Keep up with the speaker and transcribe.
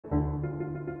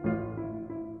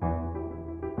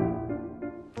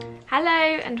Hello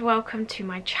and welcome to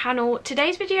my channel.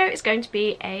 Today's video is going to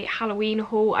be a Halloween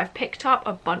haul. I've picked up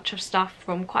a bunch of stuff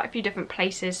from quite a few different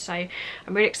places, so I'm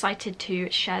really excited to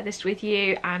share this with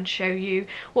you and show you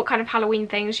what kind of Halloween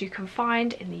things you can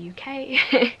find in the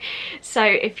UK. So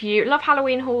if you love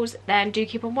Halloween hauls, then do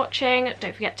keep on watching.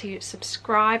 Don't forget to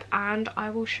subscribe and I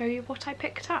will show you what I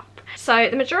picked up. So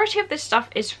the majority of this stuff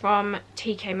is from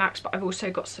Tkmaxx, but I've also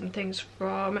got some things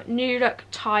from New Look,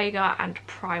 Tiger and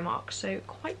Primark, so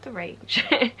quite the range.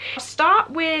 I'll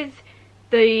start with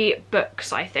the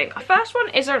books, I think. The first one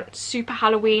isn't super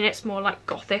Halloween, it's more like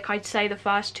Gothic, I'd say, the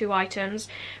first two items,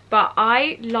 but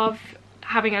I love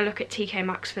having a look at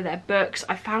Tkmaxx for their books.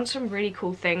 I found some really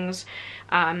cool things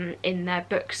in their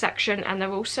book section, and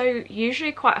they're also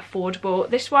usually quite affordable.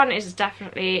 This one is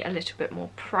definitely a little bit more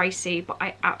pricey, but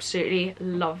I absolutely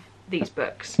love these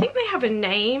books. I think they have a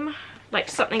name, like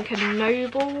something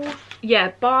Noble.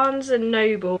 Yeah, Barnes and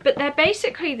Noble. But they're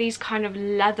basically these kind of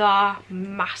leather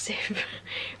massive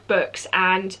books,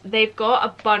 and they've got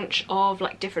a bunch of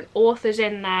like different authors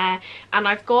in there, and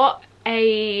I've got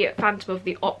a Phantom of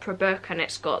the Opera book, and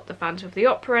it's got the Phantom of the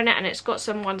Opera in it, and it's got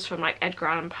some ones from like Edgar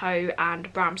Allan Poe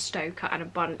and Bram Stoker and a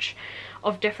bunch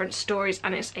of different stories,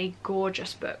 and it's a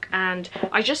gorgeous book. And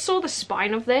I just saw the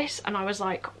spine of this and I was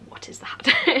like, what is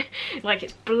that? Like,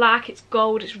 it's black, it's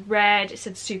gold, it's red, it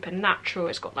said supernatural,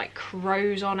 it's got like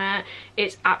crows on it,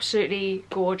 it's absolutely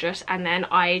gorgeous. And then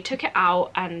I took it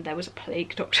out and there was a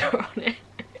plague doctor on it.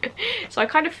 So I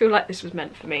kind of feel like this was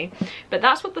meant for me. But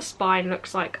that's what the spine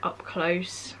looks like up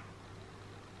close.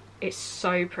 It's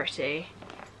so pretty.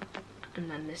 And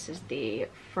then this is the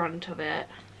front of it.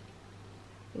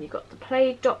 And you've got the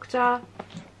plague doctor,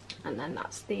 and then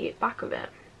that's the back of it.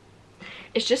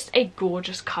 It's just a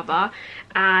gorgeous cover,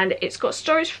 and it's got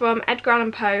stories from Edgar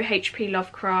Allan Poe, H.P.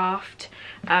 Lovecraft,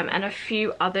 and a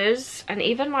few others, and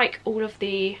even like all of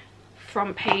the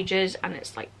front pages, and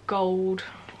it's like gold.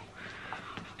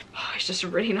 Oh, it's just a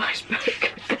really nice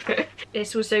book.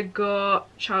 It's also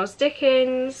got Charles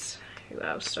Dickens. Who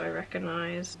else do I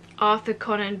recognise? Arthur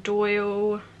Conan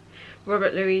Doyle,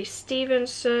 Robert Louis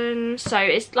Stevenson. So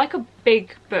it's like a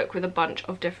big book with a bunch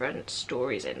of different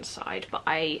stories inside, but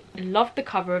I love the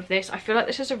cover of this. I feel like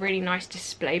this is a really nice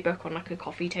display book on like a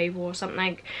coffee table or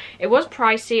something. It was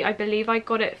pricey. I believe I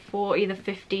got it for either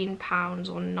 £15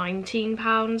 or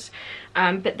 £19,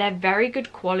 but they're very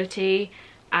good quality,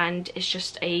 and it's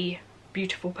just a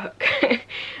beautiful book.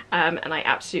 And I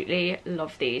absolutely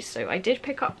love these. So I did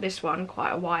pick up this one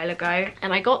quite a while ago,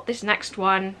 and I got this next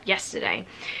one yesterday,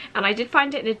 and I did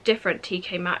find it in a different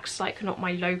Tkmaxx, like not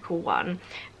my local one,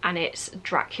 and it's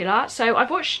Dracula. So I've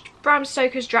watched Bram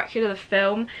Stoker's Dracula the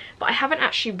film, but I haven't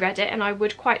actually read it, and I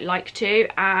would quite like to,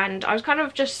 and I was kind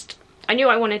of just, I knew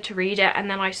I wanted to read it, and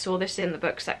then I saw this in the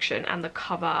book section, and the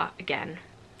cover again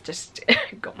just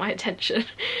got my attention.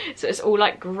 So it's all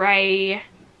like grey,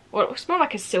 well, it's more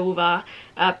like a silver,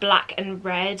 black and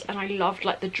red, and I loved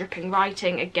like the dripping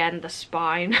writing. Again, the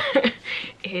spine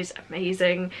is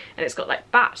amazing, and it's got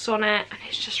like bats on it, and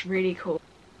it's just really cool.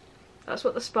 That's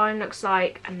what the spine looks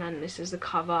like, and then this is the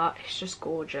cover. It's just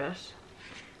gorgeous.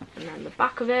 And then the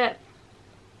back of it,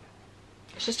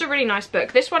 it's just a really nice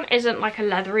book. This one isn't like a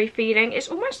leathery feeling, it's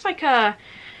almost like a,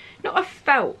 not a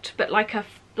felt, but like a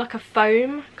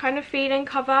foam kind of feeling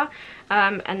cover,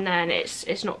 and then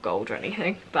it's not gold or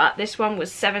anything, but this one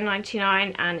was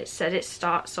 $7.99, and it said it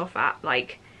starts off at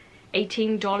like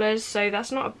 $18, so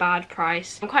that's not a bad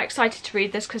price. I'm quite excited to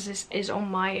read this because this is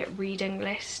on my reading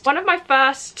list. One of my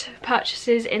first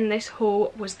purchases in this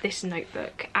haul was this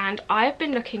notebook, and I've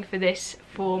been looking for this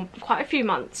for quite a few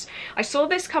months. I saw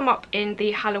this come up in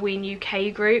the Halloween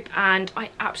UK group, and I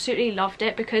absolutely loved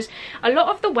it because a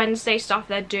lot of the Wednesday stuff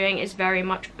they're doing is very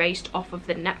much based off of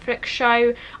the Netflix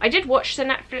show. I did watch the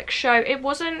Netflix show. It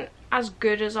wasn't as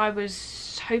good as I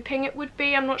was hoping it would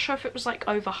be. I'm not sure if it was like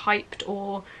overhyped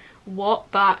or what,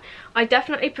 but I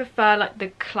definitely prefer like the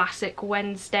classic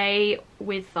Wednesday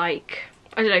with like,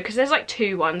 I don't know, because there's like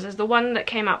two ones. There's the one that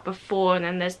came out before, and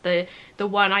then there's the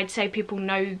one I'd say people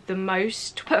know the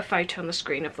most. Put a photo on the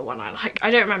screen of the one I like.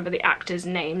 I don't remember the actors'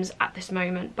 names at this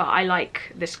moment, but I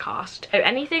like this cast. So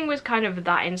anything with kind of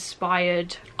that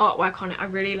inspired artwork on it I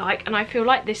really like, and I feel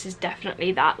like this is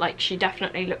definitely that. Like, she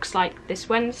definitely looks like this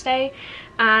Wednesday.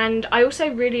 And I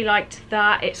also really liked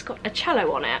that it's got a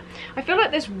cello on it. I feel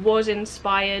like this was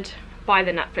inspired by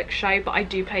the Netflix show, but I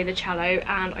do play the cello,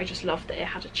 and I just loved that it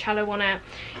had a cello on it.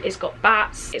 It's got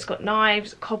bats, it's got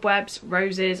knives, cobwebs,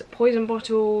 roses, poison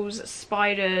bottles,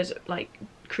 spiders, like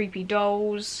creepy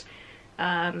dolls,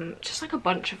 just like a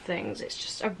bunch of things. It's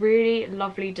just a really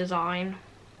lovely design.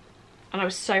 and I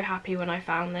was so happy when I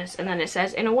found this. And then it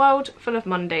says, in a world full of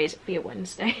Mondays, be a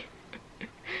Wednesday.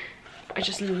 I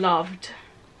just loved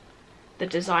the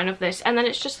design of this. And then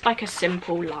it's just like a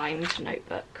simple lined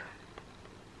notebook.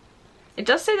 It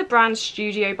does say the brand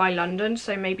Studio by London,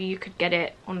 so maybe you could get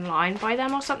it online by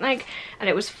them or something. And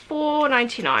it was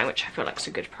 £4.99, which I feel like is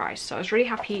a good price. So I was really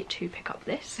happy to pick up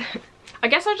this. I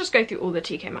guess I'll just go through all the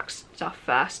Tkmaxx stuff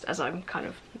first, as I'm kind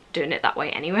of doing it that way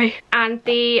anyway. And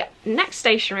the next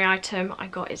stationery item I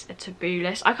got is a to-do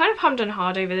list. I kind of hummed and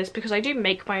hawed over this because I do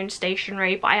make my own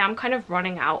stationery, but I am kind of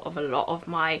running out of a lot of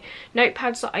my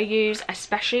notepads that I use,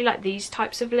 especially like these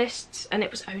types of lists, and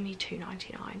it was only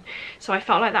 £2.99. So I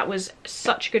felt like that was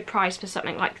such a good price for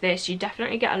something like this. You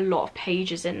definitely get a lot of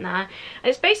pages in there. And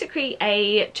it's basically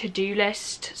a to-do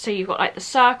list. So you've got like the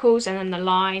circles and then the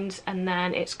lines, and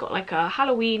then it's got like a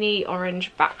Halloween-y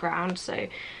orange background. So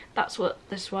that's what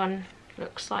this one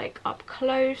looks like up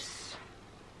close.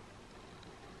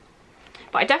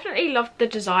 But I definitely loved the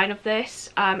design of this,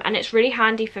 and it's really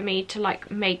handy for me to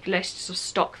like make lists of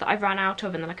stock that I've run out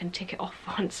of, and then I can tick it off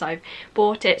once I've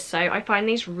bought it. So I find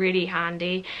these really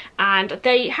handy, and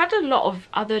they had a lot of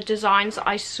other designs that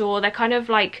I saw. They're kind of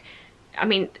like, I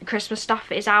mean, Christmas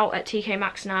stuff is out at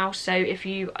Tkmaxx now, so if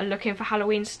you are looking for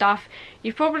Halloween stuff,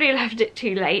 you've probably left it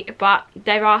too late, but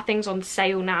there are things on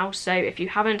sale now. So if you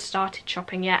haven't started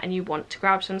shopping yet and you want to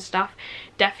grab some stuff,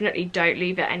 definitely don't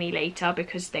leave it any later,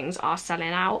 because things are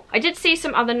selling out. I did see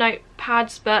some other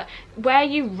notepads, but where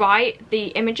you write, the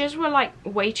images were like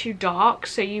way too dark,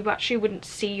 so you actually wouldn't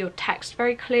see your text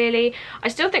very clearly. I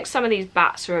still think some of these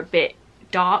bats are a bit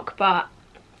dark, but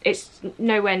it's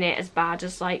nowhere near as bad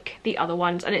as like the other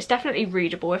ones, and it's definitely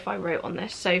readable if I wrote on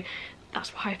this, so that's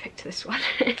why I picked this one.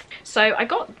 So I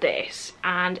got this,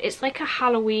 and it's like a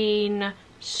Halloween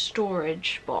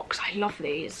storage box. I love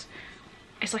these.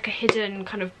 It's like a hidden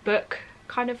kind of book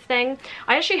kind of thing.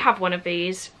 I actually have one of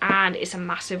these, and it's a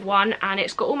massive one, and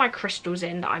it's got all my crystals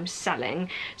in that I'm selling.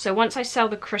 So once I sell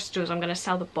the crystals, I'm going to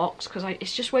sell the box, because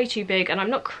it's just way too big, and I'm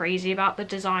not crazy about the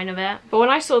design of it. But when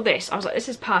I saw this, I was like, this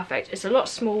is perfect. It's a lot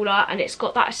smaller, and it's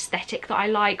got that aesthetic that I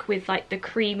like, with like the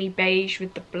creamy beige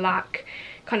with the black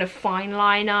kind of fine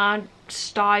liner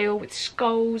style with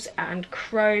skulls and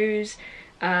crows.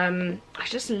 I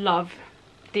just love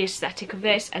the aesthetic of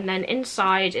this. And then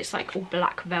inside it's like all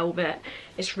black velvet.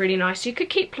 It's really nice. So you could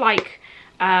keep like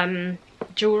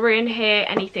jewelry in here,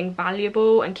 anything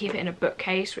valuable, and keep it in a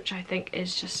bookcase, which I think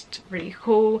is just really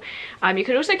cool. You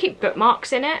could also keep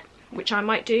bookmarks in it, which I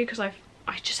might do, because I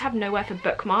just have nowhere for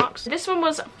bookmarks. This one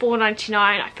was £4.99.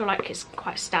 I feel like it's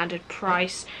quite a standard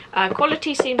price.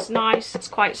 Quality seems nice. It's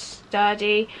quite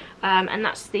sturdy, and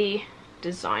that's the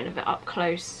design of it up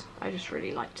close. I just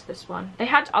really liked this one. They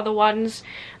had other ones.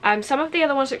 Some of the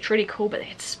other ones looked really cool, but they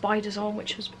had spiders on,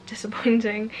 which was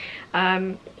disappointing.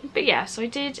 But yeah, so I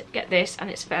did get this, and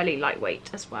it's fairly lightweight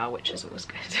as well, which is always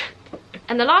good.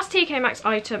 And the last Tkmaxx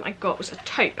item I got was a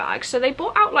tote bag. So they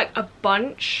brought out like a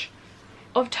bunch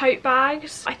of tote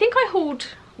bags. I think I hauled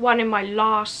one in my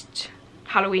last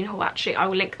Halloween haul, actually. I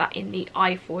will link that in the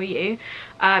eye for you.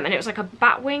 And it was like a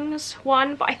bat wings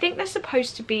one, but I think they're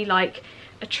supposed to be like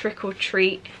a trick or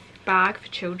treat bag for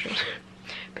children.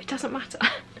 But it doesn't matter.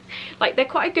 Like, they're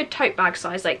quite a good tote bag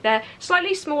size. Like, they're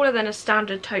slightly smaller than a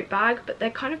standard tote bag, but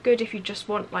they're kind of good if you just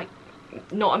want like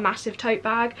not a massive tote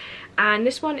bag. And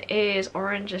this one is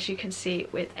orange, as you can see,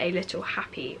 with a little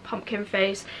happy pumpkin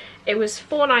face. It was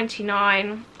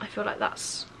 £4.99. I feel like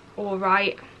that's all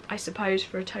right, I suppose,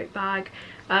 for a tote bag.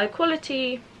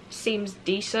 Quality seems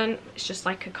decent. It's just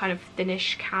like a kind of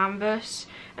thinnish canvas,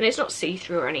 and it's not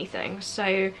see-through or anything.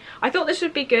 So I thought this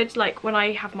would be good, like when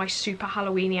I have my super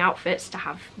Halloween-y outfits, to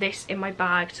have this in my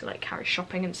bag to like carry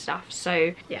shopping and stuff.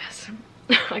 So yes,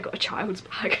 I got a child's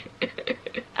bag.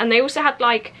 And they also had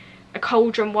like a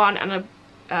cauldron one and a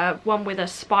one with a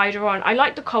spider on. I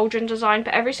like the cauldron design,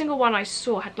 but every single one I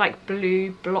saw had like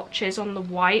blue blotches on the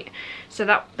white, so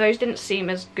that those didn't seem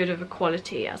as good of a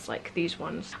quality as like these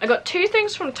ones. I got two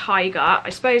things from Tiger. I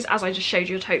suppose, as I just showed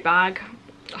you a tote bag,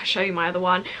 I'll show you my other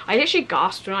one. I literally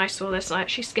gasped when I saw this, and I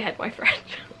actually scared my friend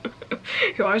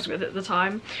who I was with at the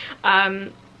time.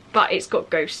 But it's got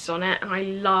ghosts on it, and I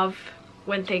love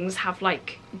when things have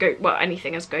like well,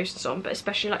 anything has ghosts on, but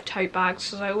especially like tote bags,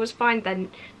 because I always find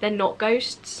then they're not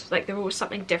ghosts, like they're always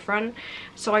something different.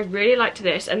 So I really liked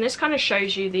this, and this kind of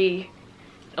shows you the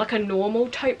like a normal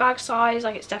tote bag size.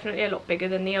 Like, it's definitely a lot bigger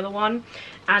than the other one.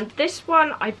 And this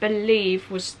one I believe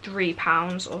was £3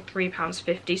 or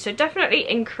 £3.50, so definitely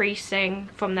increasing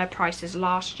from their prices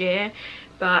last year.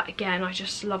 But again, I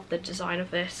just love the design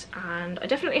of this, and I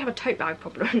definitely have a tote bag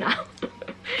problem now.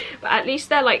 But at least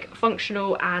they're like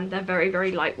functional and they're very,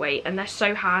 very lightweight, and they're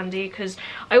so handy because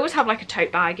I always have like a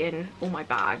tote bag in all my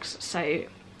bags, so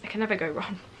I can never go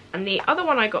wrong. And the other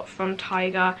one I got from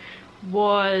Tiger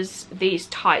was these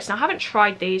tights. Now I haven't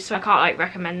tried these, so I can't like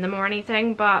recommend them or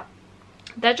anything, but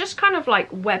they're just kind of like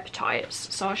web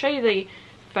tights. So I'll show you the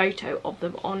photo of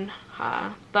them on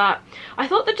her, but I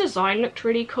thought the design looked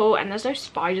really cool, and there's no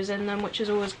spiders in them, which is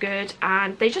always good,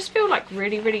 and they just feel like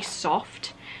really, really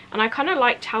soft. And I kind of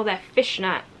liked how they're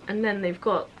fishnet and then they've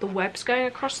got the webs going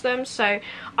across them, so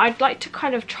I'd like to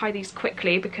kind of try these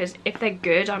quickly because if they're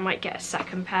good I might get a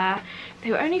second pair.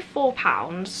 They were only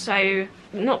 £4, so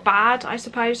not bad I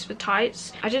suppose for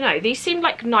tights. I don't know, these seem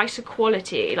like nicer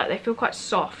quality, like they feel quite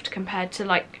soft compared to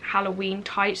like Halloween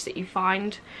tights that you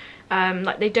find.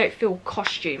 Like they don't feel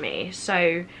costumey,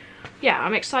 so yeah,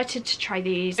 I'm excited to try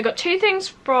these. I got two things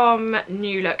from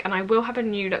New Look, and I will have a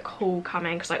New Look haul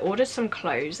coming because I ordered some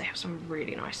clothes. They have some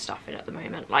really nice stuff in at the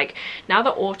moment. Like now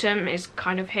that autumn is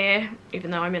kind of here,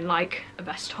 even though I'm in like a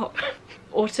vest top.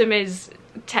 Autumn is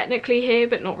technically here,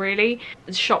 but not really.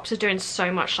 The shops are doing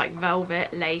so much like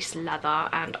velvet, lace, leather,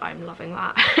 and I'm loving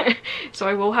that. So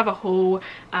I will have a haul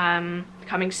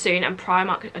coming soon, and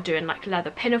Primark are doing like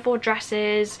leather pinafore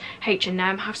dresses.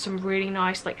 H&M have some really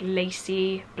nice like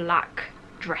lacy black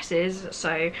dresses,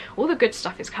 so all the good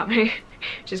stuff is coming,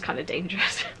 which is kind of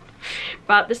dangerous.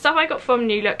 But the stuff I got from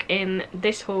New Look in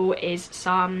this haul is just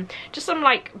some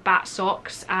like bat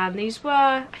socks, and these were,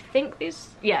 I think these,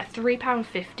 yeah,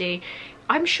 £3.50.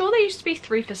 I'm sure they used to be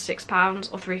 3 for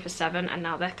 £6 or 3 for £7, and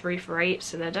now they're 3 for £8,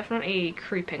 so they're definitely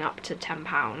creeping up to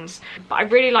 £10. But I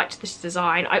really liked this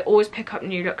design. I always pick up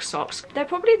New Look socks. They're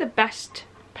probably the best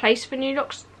place for New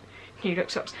Look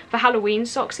socks, for Halloween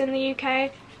socks in the UK.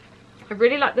 I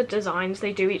really like the designs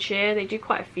they do each year. They do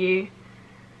quite a few.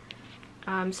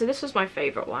 So this was my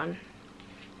favourite one.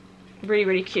 Really,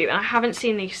 really cute, and I haven't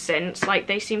seen these since. Like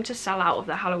they seem to sell out of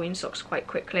their Halloween socks quite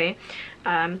quickly.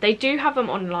 They do have them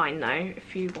online though,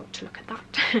 if you want to look at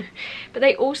that. But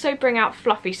they also bring out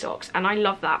fluffy socks, and I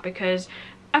love that because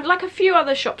like a few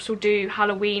other shops will do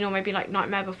Halloween or maybe like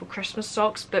Nightmare Before Christmas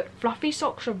socks, but fluffy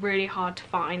socks are really hard to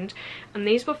find, and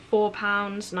these were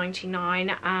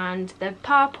 £4.99, and they're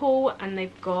purple and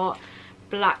they've got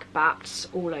black bats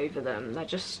all over them. They're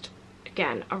just,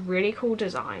 again, a really cool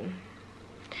design,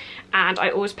 and I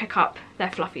always pick up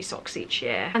their fluffy socks each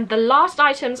year. And the last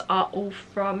items are all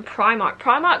from Primark.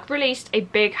 Primark released a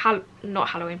big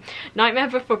Nightmare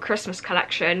Before Christmas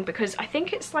collection, because I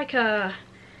think it's like a,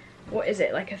 what is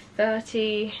it, like a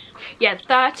 30th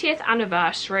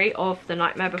anniversary of the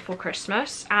Nightmare Before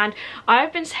Christmas. And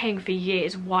I've been saying for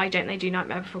years, why don't they do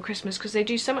Nightmare Before Christmas, because they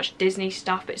do so much Disney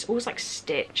stuff, but it's always like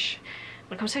Stitch.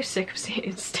 Like I'm so sick of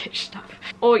seeing Stitch stuff,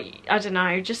 or I don't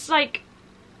know, just like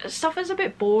stuff is a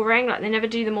bit boring. Like they never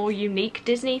do the more unique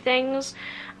Disney things.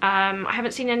 I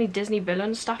haven't seen any Disney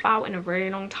villain stuff out in a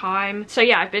really long time. So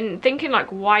yeah, I've been thinking like,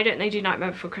 why don't they do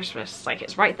Nightmare Before Christmas? Like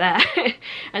it's right there.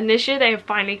 And this year they have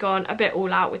finally gone a bit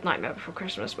all out with Nightmare Before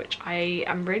Christmas, which I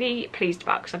am really pleased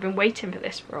about because I've been waiting for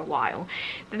this for a while.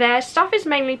 Their stuff is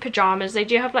mainly pajamas. They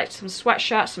do have like some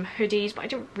sweatshirts, some hoodies, but I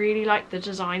don't really like the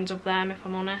designs of them, if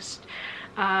I'm honest.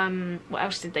 What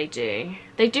else did they do?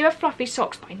 They do have fluffy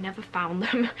socks, but I never found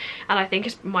them, and I think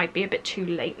it might be a bit too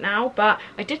late now, but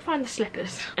I did find the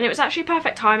slippers, and it was actually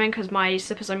perfect timing because my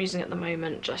slippers I'm using at the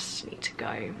moment just need to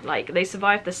go. Like they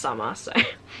survived the summer, so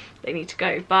they need to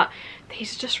go. But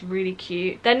these are just really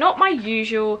cute. They're not my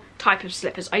usual type of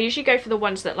slippers. I usually go for the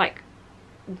ones that like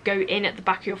go in at the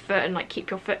back of your foot and like keep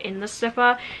your foot in the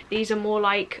slipper. These are more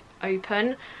like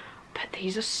open. But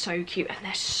these are so cute, and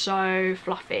they're so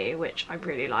fluffy, which I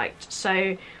really liked.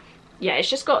 So yeah, it's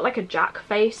just got like a Jack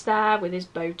face there with his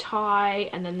bow tie,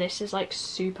 and then this is like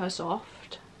super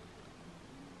soft.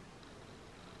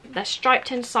 They're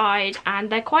striped inside, and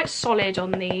they're quite solid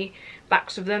on the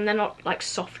backs of them. They're not like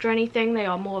soft or anything, they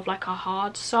are more of like a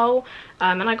hard sole.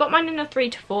 And I got mine in a 3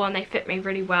 to 4, and they fit me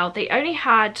really well. They only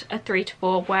had a 3 to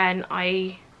 4 when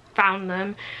I found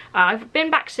them. I've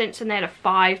been back since and they had a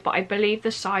 5, but I believe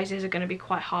the sizes are going to be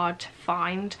quite hard to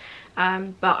find.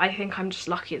 But I think I'm just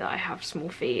lucky that I have small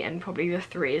feet, and probably the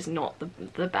 3 is not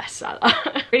the best seller.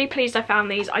 Really pleased I found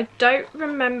these. I don't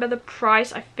remember the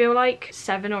price. I feel like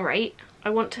 7 or 8,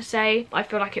 I want to say. I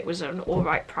feel like it was an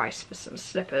alright price for some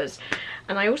slippers.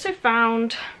 And I also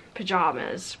found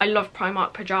pajamas. I love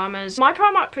Primark pajamas. My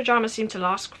Primark pajamas seem to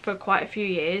last for quite a few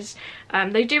years.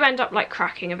 They do end up like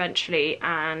cracking eventually,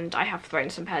 and I have thrown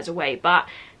some pairs away, but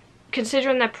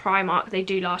considering they're Primark, they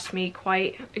do last me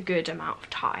quite a good amount of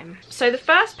time. So the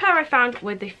first pair I found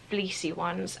were the fleecy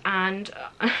ones, and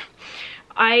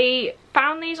I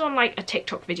found these on like a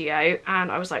TikTok video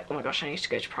and I was like, oh my gosh, I need to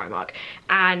go to Primark,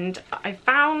 and I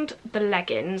found the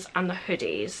leggings and the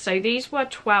hoodies. So these were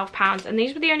 £12 and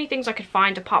these were the only things I could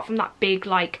find apart from that big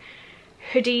like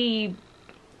hoodie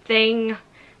thing.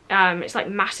 It's like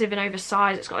massive and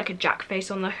oversized. It's got like a jack face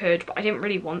on the hood, but I didn't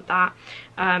really want that.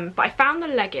 But I found the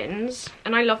leggings,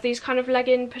 and I love these kind of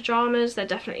legging pajamas. They're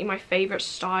definitely my favorite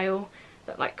style,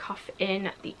 that like cuff in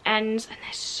at the ends, and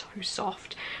they're so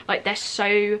soft. Like they're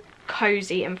so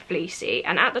cozy and fleecy.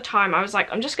 And at the time I was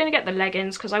like, I'm just gonna get the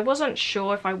leggings because I wasn't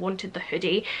sure if I wanted the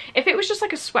hoodie. If it was just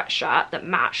like a sweatshirt that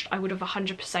matched, I would have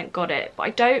 100% got it, but I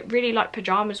don't really like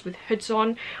pajamas with hoods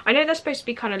on. I know they're supposed to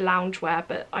be kind of loungewear,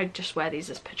 but I just wear these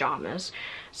as pajamas,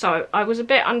 so I was a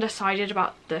bit undecided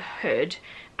about the hood.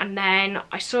 And then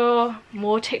I saw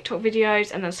more TikTok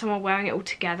videos and then someone wearing it all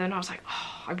together, and I was like,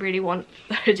 oh, I really want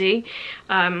the hoodie.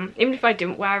 Even if I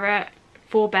didn't wear it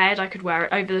for bed, I could wear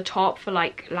it over the top for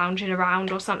like lounging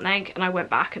around or something. And I went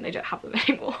back and they don't have them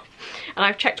anymore. And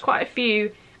I've checked quite a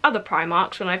few other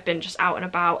Primarks when I've been just out and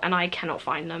about, and I cannot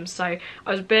find them. So I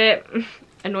was a bit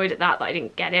annoyed at that I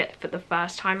didn't get it for the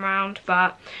first time round,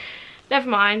 but never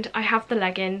mind. I have the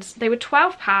leggings. They were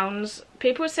 £12.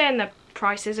 People were saying the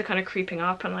prices are kind of creeping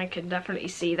up, and I can definitely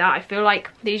see that. I feel like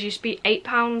these used to be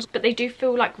 £8, but they do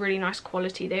feel like really nice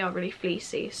quality. They are really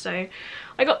fleecy, so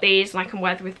I got these and I can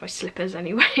wear them with my slippers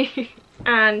anyway.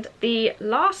 And the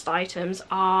last items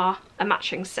are a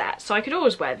matching set, so I could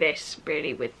always wear this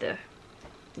really with the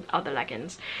other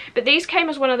leggings, but these came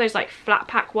as one of those like flat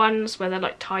pack ones where they're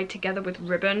like tied together with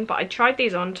ribbon. But I tried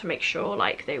these on to make sure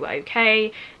like they were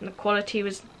okay and the quality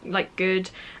was like good.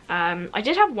 I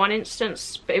did have one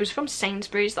instance, but it was from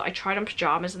Sainsbury's, that I tried on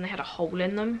pajamas and they had a hole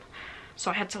in them,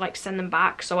 so I had to like send them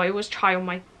back. So I always try on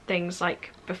my things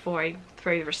like before I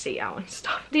throw the receipt out and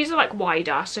stuff. These are like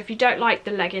wider, so if you don't like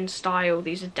the legging style,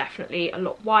 these are definitely a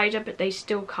lot wider, but they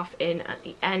still cuff in at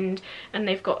the end. And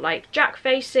they've got like jack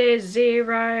faces,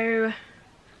 Zero,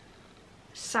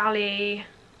 Sally,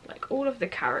 like all of the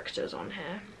characters on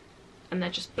here. And they're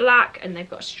just black, and they've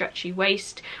got a stretchy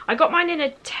waist. I got mine in a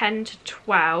 10 to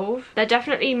 12. They're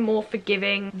definitely more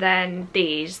forgiving than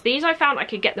these. These I found I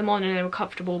could get them on and they were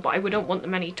comfortable, but I wouldn't want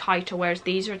them any tighter, whereas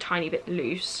these are a tiny bit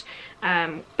loose.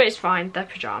 But it's fine, they're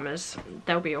pajamas,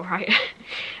 they'll be alright.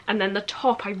 And then the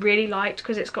top I really liked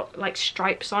because it's got like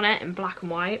stripes on it in black and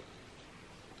white.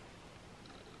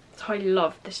 So I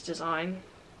love this design.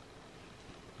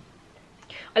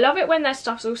 I love it when their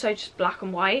stuff's also just black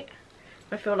and white.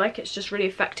 I feel like it's just really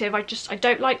effective. I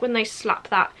don't like when they slap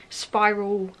that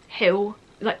spiral hill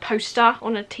like poster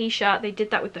on a t-shirt. They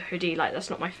did that with the hoodie. Like, that's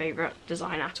not my favourite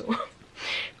design at all.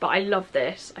 But I love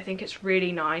this. I think it's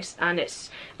really nice, and it's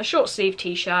a short sleeve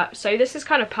t-shirt, so this is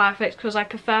kind of perfect because I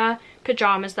prefer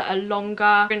pyjamas that are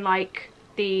longer in like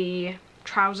the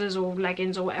trousers or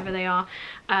leggings or whatever they are,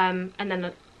 and then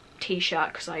a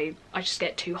t-shirt because I just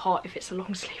get too hot if it's a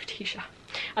long sleeve t-shirt,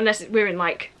 unless we're in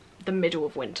like the middle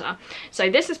of winter. So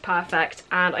this is perfect,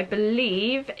 and I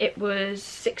believe it was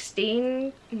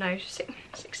 16.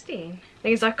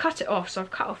 Because I've cut it off, so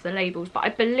I've cut off the labels, but I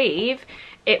believe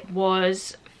it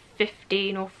was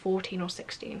 15 or 14 or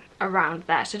 16, around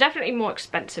there. So definitely more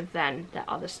expensive than the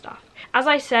other stuff. As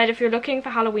I said, if you're looking for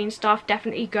Halloween stuff,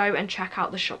 definitely go and check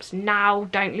out the shops now.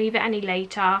 Don't leave it any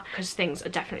later because things are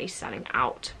definitely selling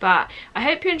out. But I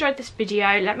hope you enjoyed this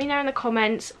video. Let me know in the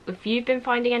comments if you've been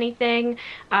finding anything,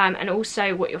 and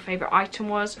also what your favourite item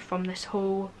was from this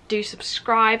haul. Do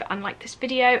subscribe and like this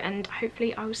video, and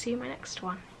hopefully I will see you in my next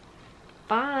one.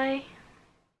 Bye!